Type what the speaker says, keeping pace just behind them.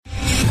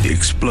The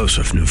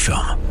explosive new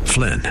film,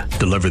 Flynn,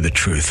 deliver the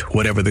truth,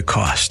 whatever the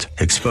cost,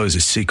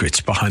 exposes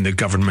secrets behind the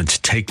government's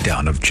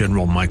takedown of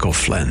General Michael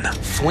Flynn.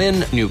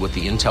 Flynn knew what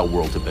the intel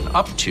world had been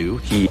up to.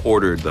 He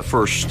ordered the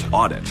first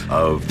audit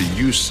of the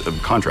use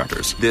of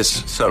contractors.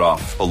 This set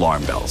off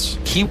alarm bells.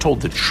 He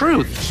told the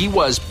truth. He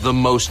was the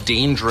most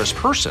dangerous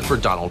person for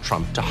Donald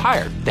Trump to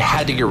hire. They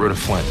had to get rid of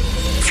Flynn.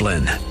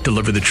 Flynn,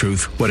 deliver the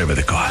truth, whatever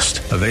the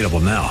cost. Available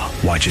now.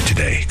 Watch it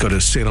today. Go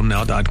to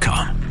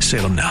salemnow.com.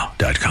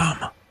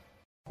 salemnow.com.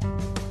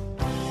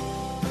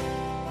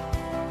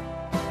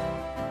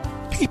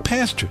 Hey,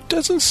 Pastor,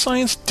 doesn't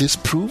science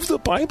disprove the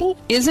Bible?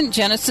 Isn't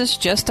Genesis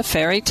just a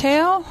fairy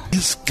tale?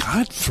 Is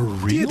God for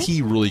real? Did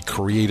he really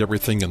create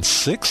everything in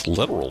 6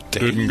 literal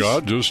days? Didn't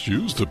God just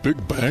use the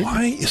Big Bang?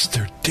 Why is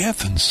there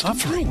death and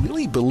suffering? Do you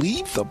really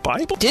believe the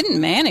Bible?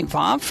 Didn't man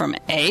evolve from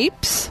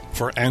apes?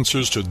 For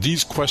answers to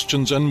these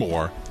questions and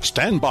more,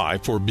 stand by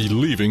for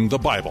Believing the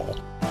Bible.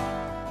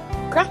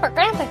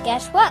 Grandpa,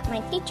 guess what? My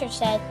teacher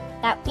said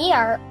that we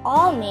are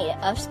all made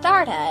of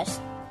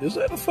stardust. Is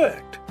that a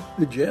fact?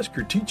 Did you ask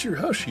your teacher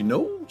how she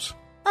knows?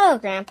 Oh,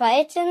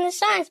 Grandpa, it's in the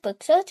science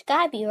book, so it's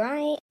gotta be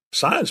right.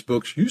 Science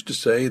books used to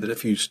say that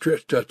if you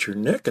stretched out your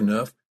neck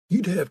enough,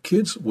 you'd have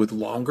kids with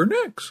longer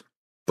necks.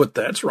 But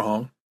that's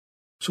wrong.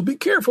 So be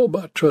careful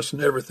about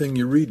trusting everything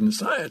you read in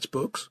science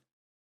books.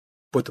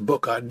 But the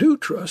book I do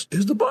trust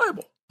is the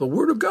Bible, the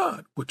Word of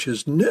God, which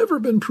has never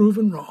been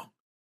proven wrong.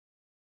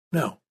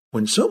 Now,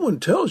 when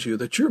someone tells you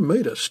that you're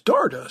made of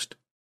stardust,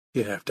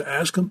 you have to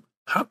ask them,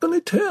 how can they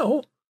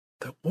tell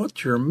that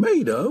what you're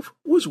made of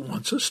was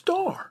once a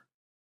star?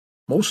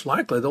 Most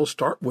likely they'll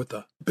start with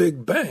a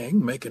big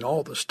bang, making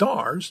all the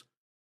stars.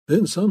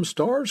 Then some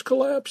stars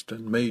collapsed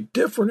and made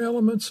different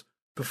elements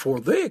before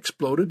they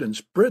exploded and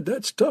spread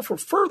that stuff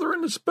further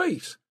into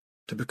space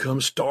to become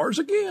stars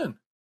again.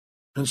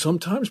 And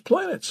sometimes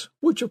planets,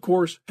 which of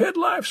course had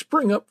life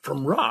spring up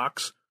from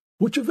rocks,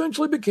 which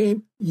eventually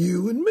became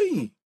you and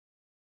me.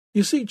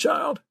 You see,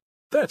 child,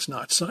 that's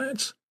not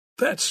science.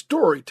 That's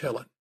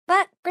storytelling.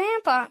 But,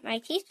 Grandpa, my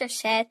teacher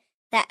said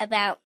that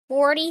about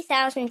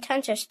 40,000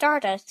 tons of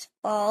stardust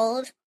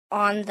falls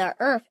on the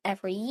Earth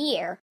every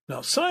year.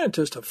 Now,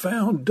 scientists have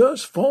found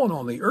dust falling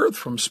on the Earth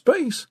from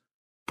space,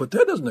 but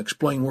that doesn't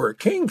explain where it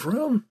came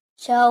from.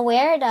 So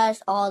where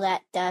does all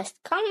that dust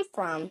come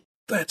from?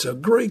 That's a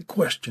great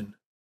question.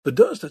 The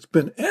dust that's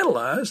been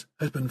analyzed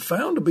has been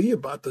found to be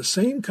about the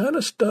same kind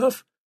of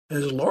stuff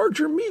as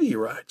larger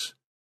meteorites,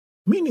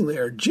 meaning they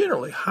are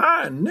generally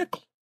high in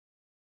nickel.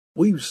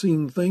 We've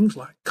seen things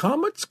like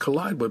comets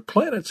collide with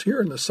planets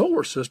here in the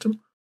solar system,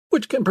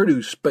 which can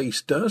produce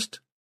space dust.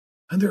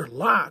 And there are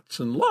lots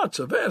and lots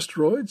of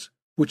asteroids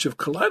which have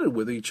collided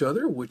with each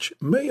other, which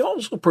may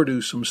also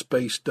produce some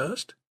space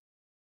dust.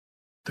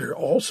 There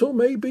also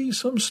may be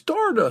some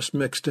stardust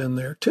mixed in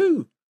there,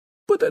 too.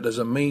 But that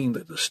doesn't mean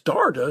that the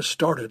stardust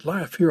started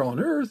life here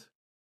on Earth.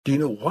 Do you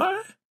know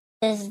why?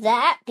 Is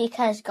that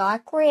because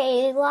God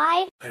created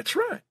life? That's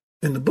right.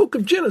 In the book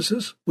of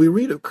Genesis, we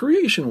read of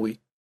Creation Week,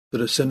 the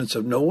descendants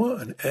of Noah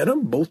and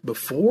Adam, both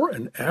before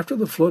and after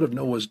the flood of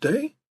Noah's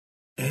day.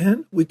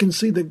 And we can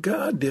see that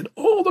God did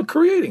all the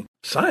creating.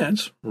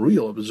 Science,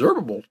 real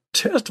observable,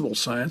 testable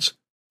science,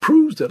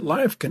 proves that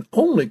life can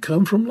only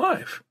come from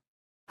life,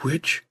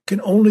 which can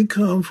only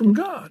come from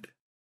God,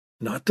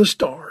 not the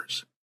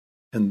stars.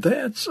 And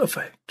that's a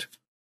fact.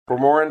 For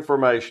more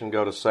information,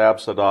 go to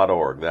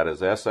sabsa.org. That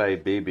is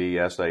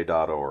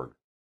sabbsa.org.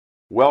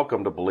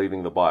 Welcome to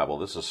Believing the Bible.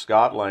 This is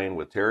Scott Lane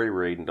with Terry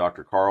Reed and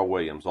Dr. Carl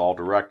Williams, all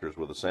directors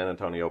with the San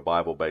Antonio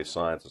Bible-Based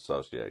Science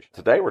Association.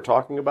 Today we're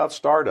talking about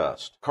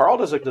stardust. Carl,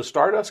 does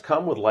stardust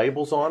come with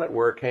labels on it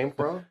where it came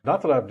from?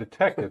 Not that I've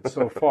detected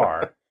so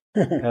far.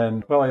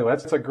 And, well,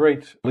 that's a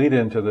great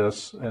lead-in to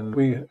this. And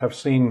we have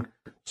seen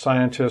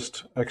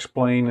scientists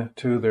explain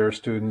to their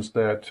students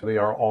that they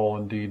are all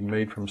indeed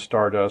made from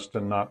stardust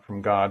and not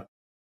from God.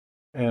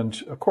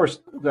 And, of course,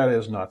 that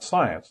is not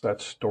science.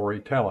 That's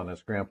storytelling,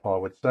 as Grandpa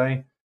would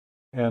say.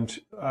 And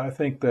I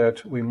think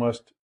that we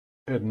must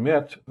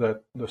admit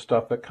that the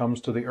stuff that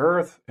comes to the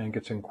earth and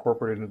gets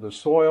incorporated into the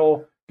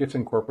soil, gets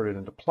incorporated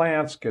into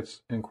plants,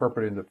 gets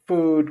incorporated into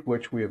food,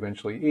 which we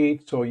eventually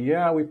eat. So,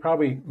 yeah, we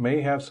probably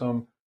may have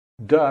some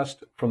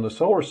dust from the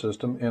solar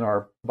system in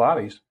our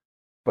bodies,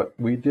 but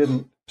we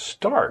didn't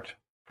start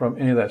from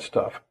any of that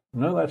stuff.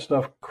 None of that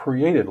stuff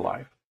created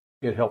life.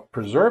 It helped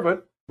preserve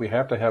it. We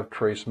have to have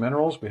trace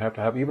minerals. We have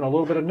to have even a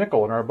little bit of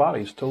nickel in our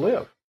bodies to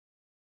live.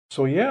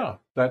 So yeah,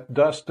 that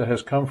dust that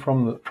has come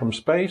from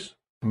space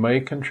may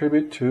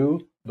contribute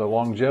to the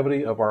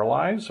longevity of our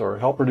lives or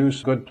help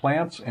produce good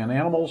plants and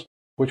animals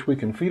which we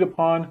can feed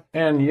upon.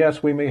 And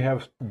yes, we may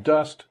have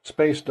dust,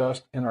 space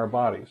dust in our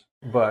bodies.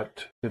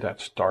 But did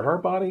that start our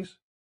bodies?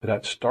 Did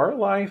that start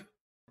life?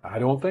 I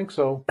don't think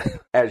so.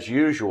 As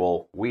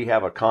usual, we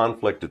have a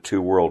conflict of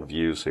two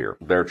worldviews here.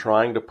 They're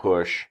trying to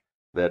push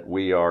that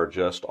we are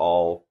just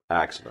all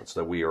accidents,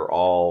 that we are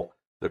all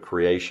the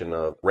creation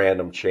of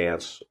random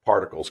chance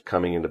particles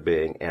coming into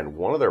being. And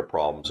one of their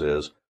problems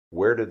is,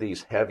 where do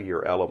these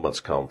heavier elements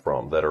come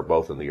from that are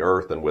both in the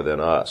earth and within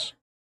us?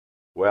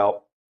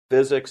 Well,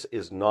 Physics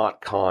is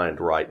not kind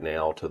right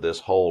now to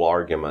this whole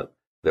argument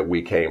that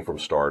we came from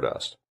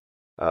stardust.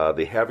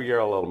 The heavier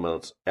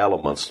elements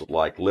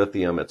like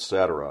lithium,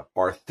 etc.,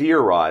 are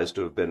theorized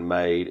to have been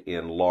made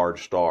in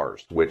large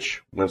stars,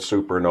 which went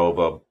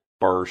supernova,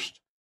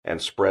 burst,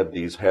 and spread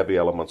these heavy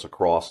elements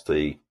across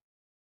the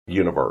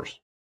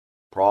universe.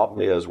 Problem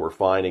is, we're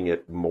finding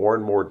it more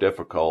and more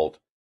difficult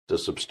to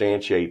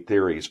substantiate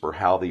theories for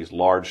how these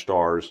large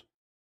stars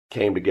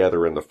came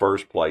together in the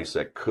first place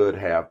that could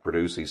have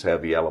produced these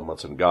heavy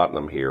elements and gotten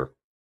them here.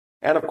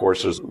 And of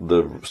course, there's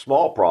the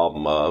small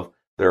problem of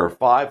there are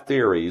 5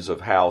 theories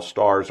of how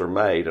stars are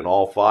made, and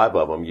all 5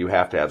 of them you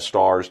have to have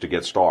stars to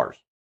get stars.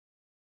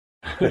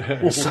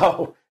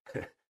 So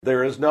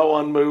there is no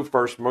unmoved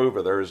first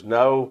mover. There is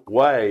no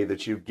way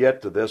that you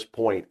get to this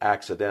point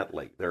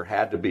accidentally. There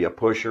had to be a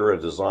pusher, a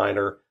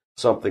designer,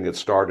 something that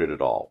started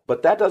it all.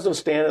 But that doesn't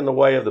stand in the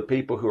way of the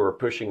people who are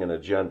pushing an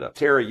agenda.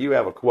 Terry, you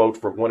have a quote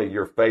from one of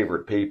your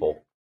favorite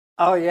people.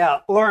 Oh, yeah.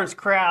 Lawrence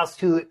Krauss,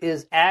 who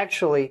is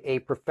actually a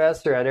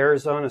professor at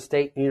Arizona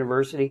State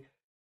University.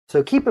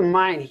 So keep in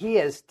mind, he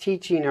is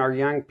teaching our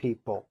young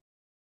people.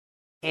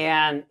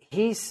 And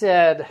he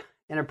said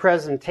in a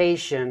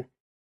presentation,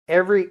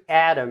 every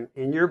atom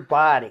in your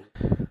body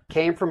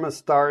came from a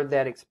star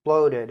that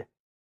exploded.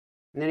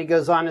 And then he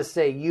goes on to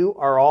say, you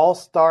are all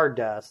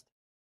stardust.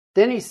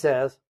 Then he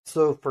says,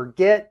 so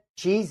forget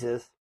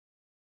Jesus.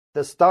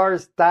 The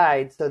stars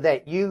died so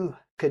that you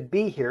could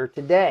be here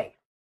today.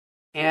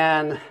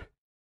 And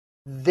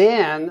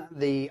then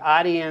the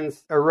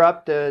audience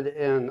erupted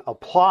in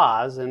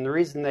applause, and the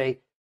reason they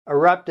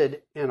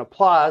erupted in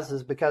applause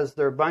is because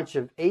they're a bunch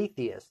of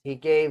atheists. He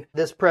gave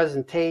this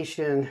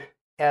presentation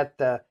at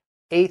the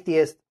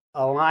Atheist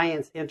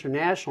Alliance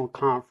International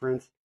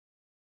Conference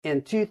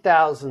in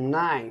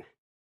 2009.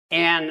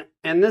 And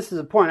this is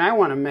a point I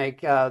want to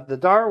make. The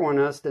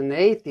Darwinist and the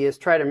atheist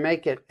try to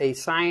make it a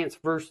science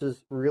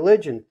versus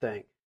religion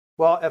thing.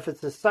 Well, if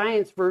it's a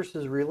science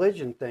versus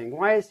religion thing,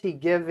 why is he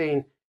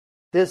giving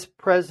this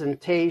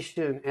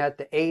presentation at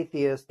the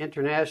Atheist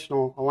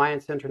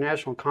Alliance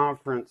International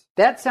Conference?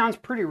 That sounds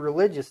pretty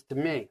religious to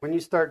me. When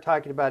you start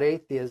talking about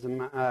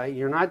atheism,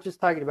 you're not just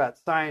talking about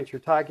science, you're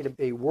talking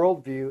about a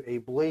worldview, a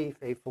belief,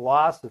 a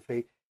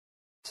philosophy.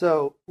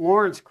 So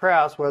Lawrence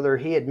Krauss, whether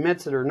he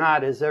admits it or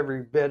not, is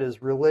every bit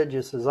as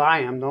religious as I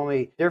am. The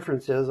only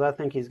difference is I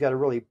think he's got a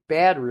really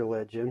bad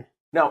religion.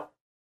 Now,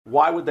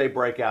 why would they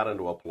break out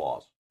into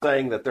applause,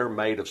 saying that they're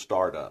made of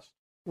stardust?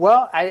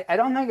 Well, I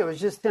don't think it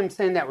was just him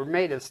saying that we're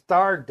made of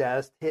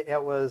stardust.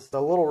 It was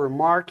the little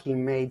remark he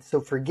made.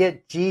 So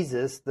forget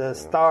Jesus. The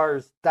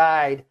stars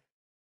died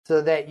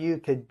so that you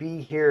could be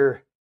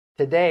here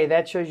today.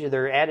 That shows you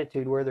their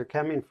attitude, where they're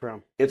coming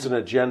from. It's an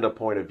agenda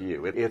point of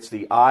view. It's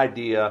the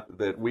idea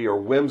that we are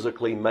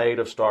whimsically made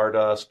of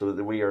stardust,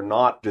 that we are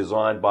not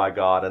designed by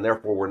God, and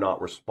therefore we're not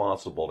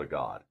responsible to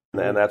God.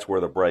 And that's where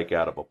the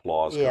breakout of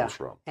applause comes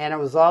from. And it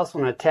was also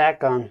an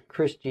attack on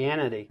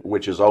Christianity,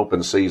 which is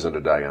open season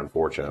today,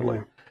 unfortunately.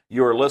 Yeah.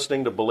 You are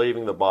listening to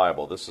Believing the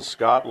Bible. This is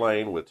Scott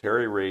Lane with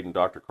Terry Reed and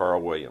Dr.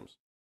 Carl Williams.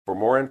 For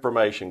more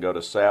information, go to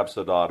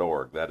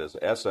sabsa.org. That is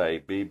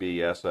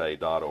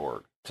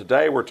sabbsa.org.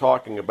 Today we're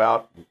talking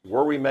about,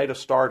 were we made of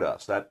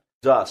stardust? That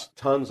dust,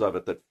 tons of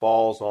it, that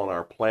falls on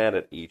our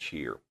planet each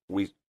year.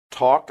 We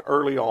talked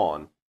early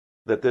on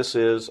that this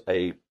is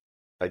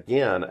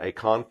again, a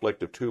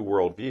conflict of 2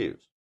 worldviews.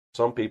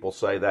 Some people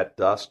say that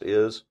dust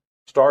is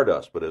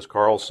stardust, but as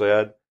Carl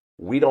said,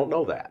 we don't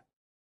know that.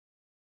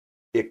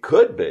 It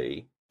could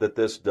be that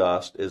this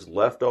dust is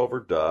leftover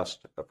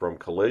dust from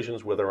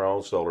collisions with our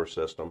own solar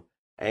system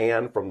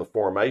and from the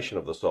formation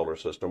of the solar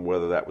system,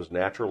 whether that was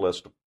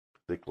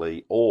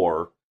naturalistically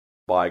or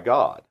by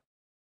God.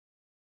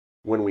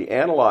 When we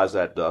analyze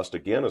that dust,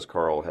 again, as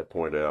Carl had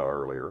pointed out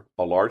earlier,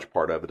 a large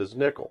part of it is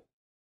nickel.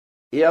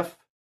 If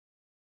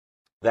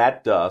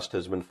that dust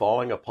has been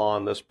falling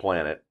upon this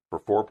planet for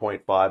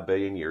 4.5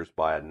 billion years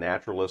by a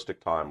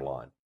naturalistic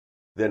timeline,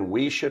 then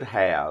we should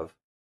have,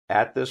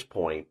 at this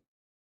point,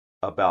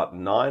 about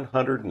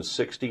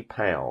 960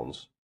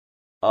 pounds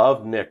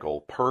of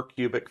nickel per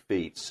cubic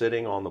feet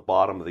sitting on the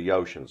bottom of the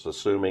oceans,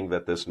 assuming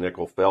that this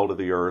nickel fell to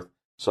the earth.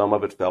 Some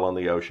of it fell in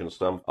the ocean,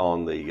 some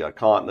on the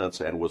continents,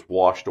 and was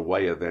washed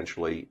away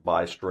eventually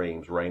by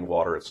streams,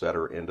 rainwater,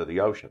 etc., into the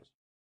oceans.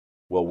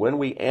 Well, when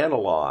we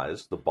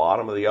analyze the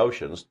bottom of the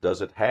oceans,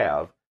 does it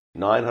have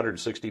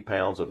 960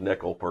 pounds of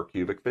nickel per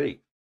cubic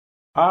feet?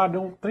 I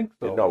don't think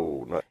so.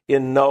 No,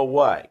 in no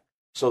way.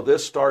 So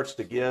this starts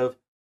to give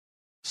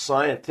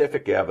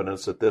scientific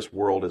evidence that this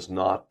world is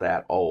not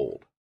that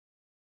old.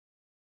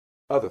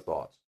 Other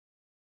thoughts?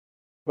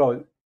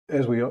 Well,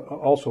 as we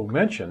also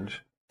mentioned,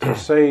 to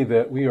say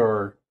that we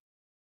are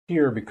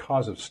here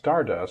because of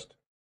stardust,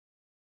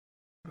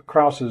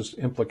 Krauss's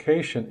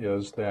implication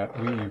is that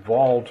we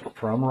evolved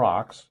from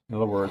rocks, in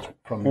other words,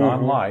 from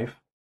non-life,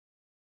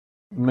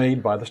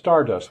 made by the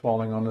stardust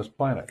falling on this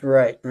planet.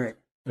 Right.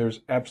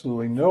 There's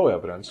absolutely no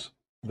evidence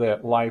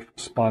that life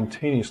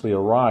spontaneously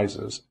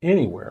arises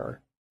anywhere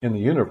in the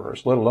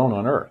universe, let alone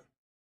on Earth.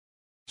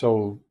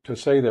 So to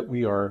say that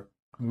we are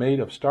made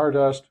of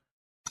stardust.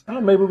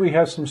 Maybe we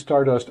have some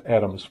stardust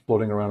atoms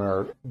floating around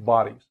our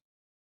bodies.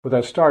 But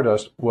that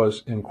stardust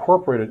was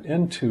incorporated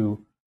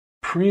into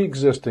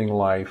pre-existing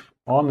life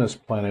on this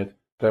planet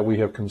that we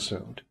have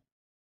consumed.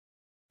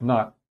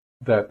 Not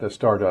that the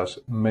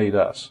stardust made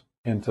us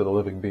into the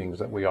living beings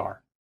that we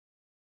are.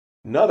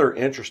 Another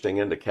interesting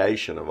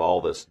indication of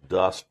all this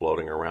dust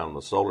floating around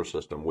the solar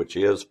system, which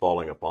is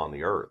falling upon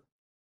the Earth,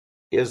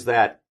 is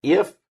that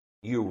if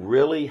you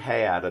really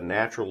had a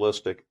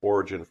naturalistic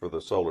origin for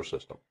the solar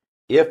system,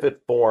 if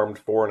it formed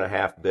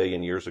 4.5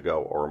 billion years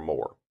ago or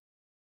more,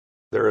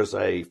 there is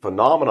a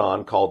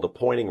phenomenon called the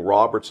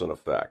Poynting-Robertson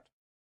effect,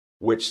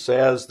 which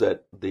says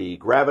that the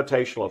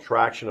gravitational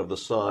attraction of the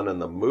sun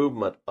and the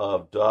movement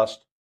of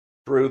dust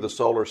through the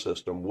solar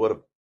system would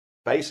have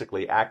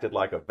basically acted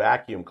like a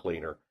vacuum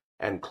cleaner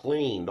and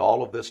cleaned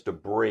all of this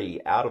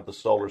debris out of the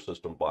solar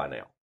system by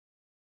now.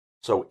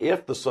 So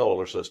if the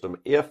solar system,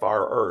 if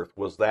our Earth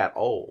was that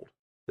old,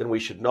 then we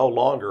should no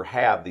longer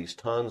have these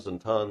tons and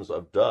tons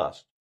of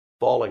dust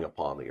falling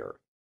upon the Earth.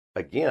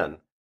 Again,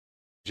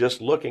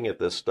 just looking at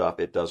this stuff,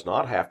 it does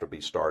not have to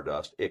be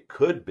stardust. It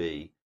could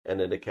be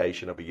an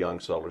indication of a young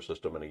solar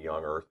system and a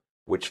young Earth,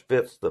 which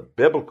fits the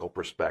biblical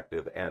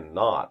perspective and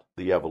not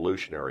the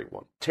evolutionary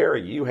one.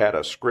 Terry, you had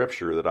a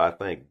scripture that I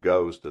think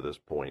goes to this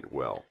point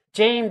well.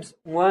 James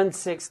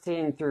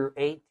 1:16 through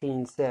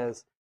 18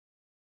 says,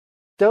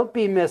 "Don't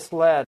be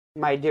misled,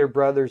 my dear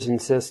brothers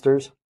and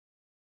sisters.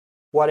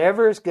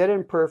 Whatever is good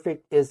and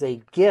perfect is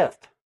a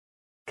gift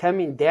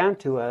coming down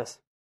to us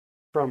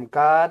from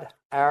God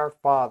our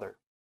Father,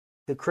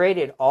 who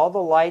created all the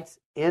lights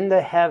in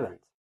the heavens.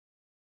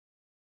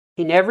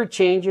 He never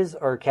changes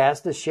or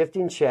casts a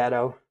shifting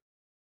shadow.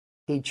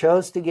 He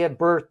chose to give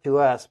birth to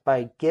us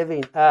by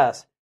giving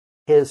us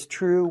his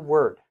true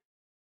word.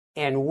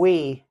 And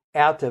we,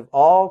 out of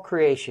all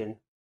creation,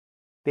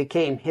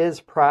 became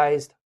his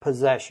prized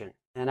possession."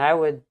 And I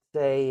would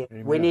say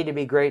Amen. We need to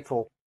be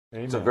grateful.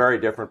 Amen. It's a very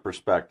different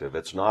perspective.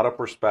 It's not a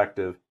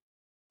perspective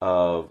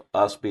of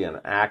us being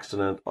an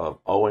accident, of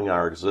owing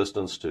our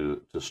existence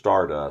to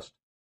stardust,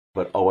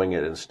 but owing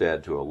it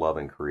instead to a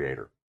loving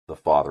creator, the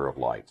Father of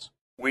lights.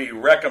 We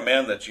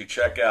recommend that you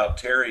check out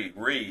Terry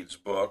Reed's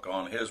book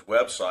on his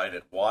website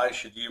at Why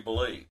Should You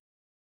Believe.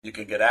 You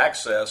can get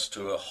access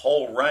to a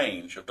whole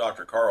range of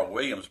Dr. Carl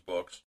Williams'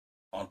 books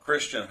on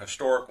Christian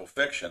historical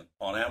fiction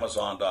on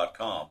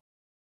Amazon.com.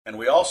 And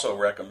we also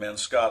recommend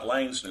Scott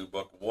Lane's new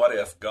book, What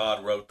If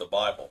God Wrote the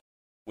Bible,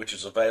 which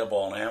is available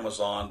on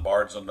Amazon,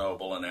 Barnes &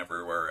 Noble, and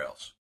everywhere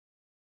else.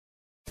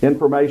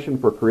 Information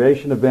for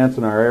creation events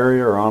in our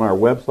area are on our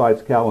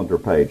website's calendar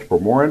page. For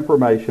more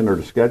information or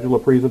to schedule a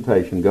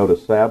presentation, go to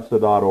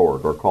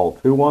sabsa.org or call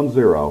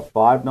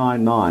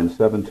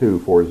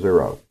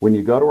 210-599-7240. When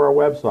you go to our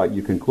website,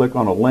 you can click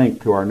on a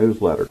link to our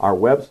newsletter. Our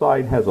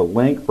website has a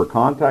link for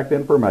contact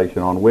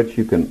information on which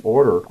you can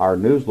order our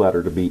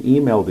newsletter to be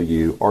emailed to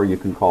you, or you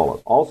can call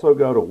us. Also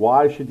go to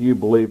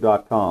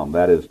whyshouldyoubelieve.com.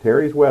 That is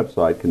Terry's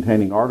website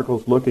containing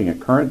articles looking at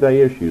current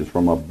day issues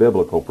from a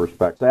biblical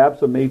perspective.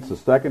 SABSA meets the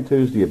second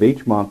Tuesday of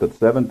each month at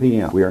 7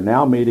 p.m. We are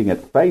now meeting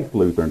at Faith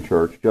Lutheran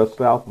Church just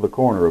south of the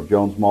corner of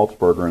Jones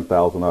Maltzberger and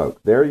Thousand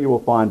Oaks. There you will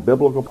find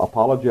biblical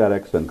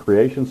apologetics and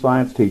creation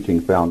science teaching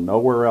found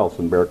nowhere else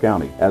in Bexar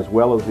County, as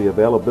well as the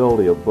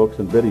availability of books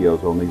and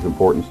videos on these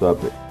important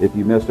subjects. If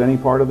you missed any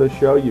part of this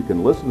show, you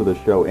can listen to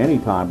this show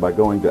anytime by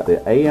going to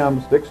the AM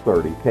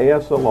 630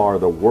 KSLR,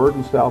 the Word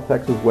in South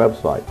Texas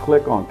website.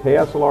 Click on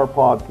KSLR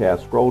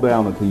Podcast, scroll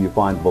down until you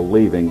find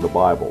Believing the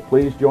Bible.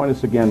 Please join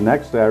us again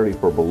next Saturday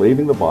for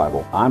Believing the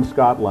Bible. I'm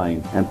Scott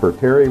Lane, and for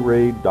Terry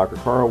Reed, Dr.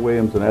 Carl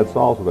Williams, and Ed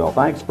Salzveld,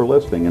 thanks for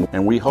listening,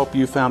 and we hope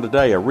you found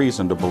today a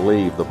reason to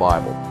believe the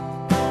Bible.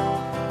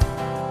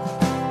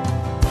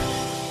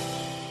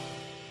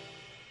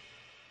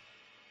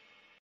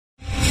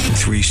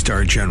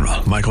 Three-star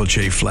General Michael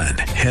J. Flynn,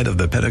 head of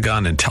the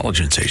Pentagon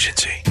Intelligence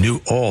Agency,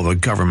 knew all the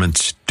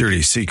government's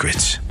dirty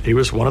secrets. He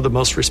was one of the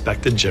most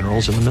respected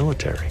generals in the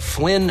military.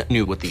 Flynn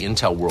knew what the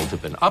intel world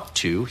had been up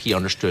to. He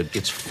understood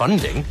its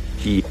funding.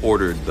 He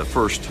ordered the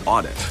first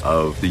audit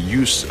of the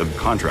use of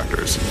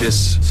contractors.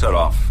 This set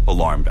off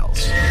alarm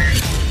bells.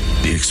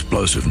 The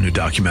explosive new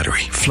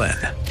documentary, Flynn,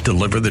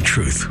 Deliver the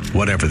Truth,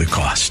 Whatever the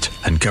Cost,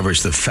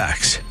 uncovers the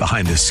facts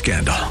behind this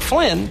scandal.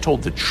 Flynn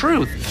told the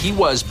truth. He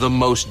was the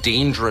most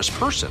dangerous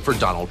person for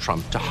Donald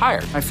Trump to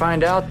hire. I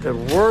find out the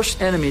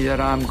worst enemy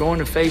that I'm going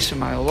to face in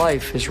my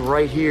life is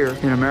right here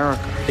in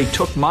America. They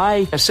took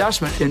my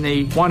assessment and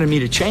they wanted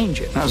me to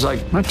change it. And I was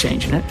like, I'm not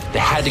changing it. They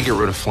had to get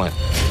rid of Flynn.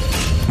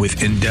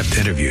 With in-depth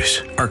interviews,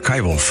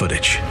 archival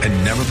footage,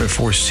 and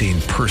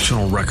never-before-seen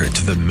personal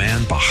records of the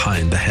man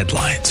behind the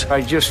headlines.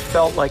 I just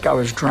felt like I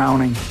was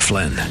drowning.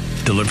 Flynn,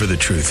 Deliver the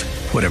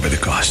Truth, Whatever the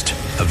Cost.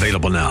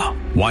 Available now.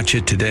 Watch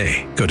it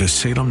today. Go to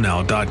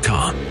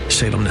salemnow.com.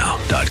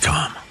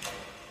 salemnow.com.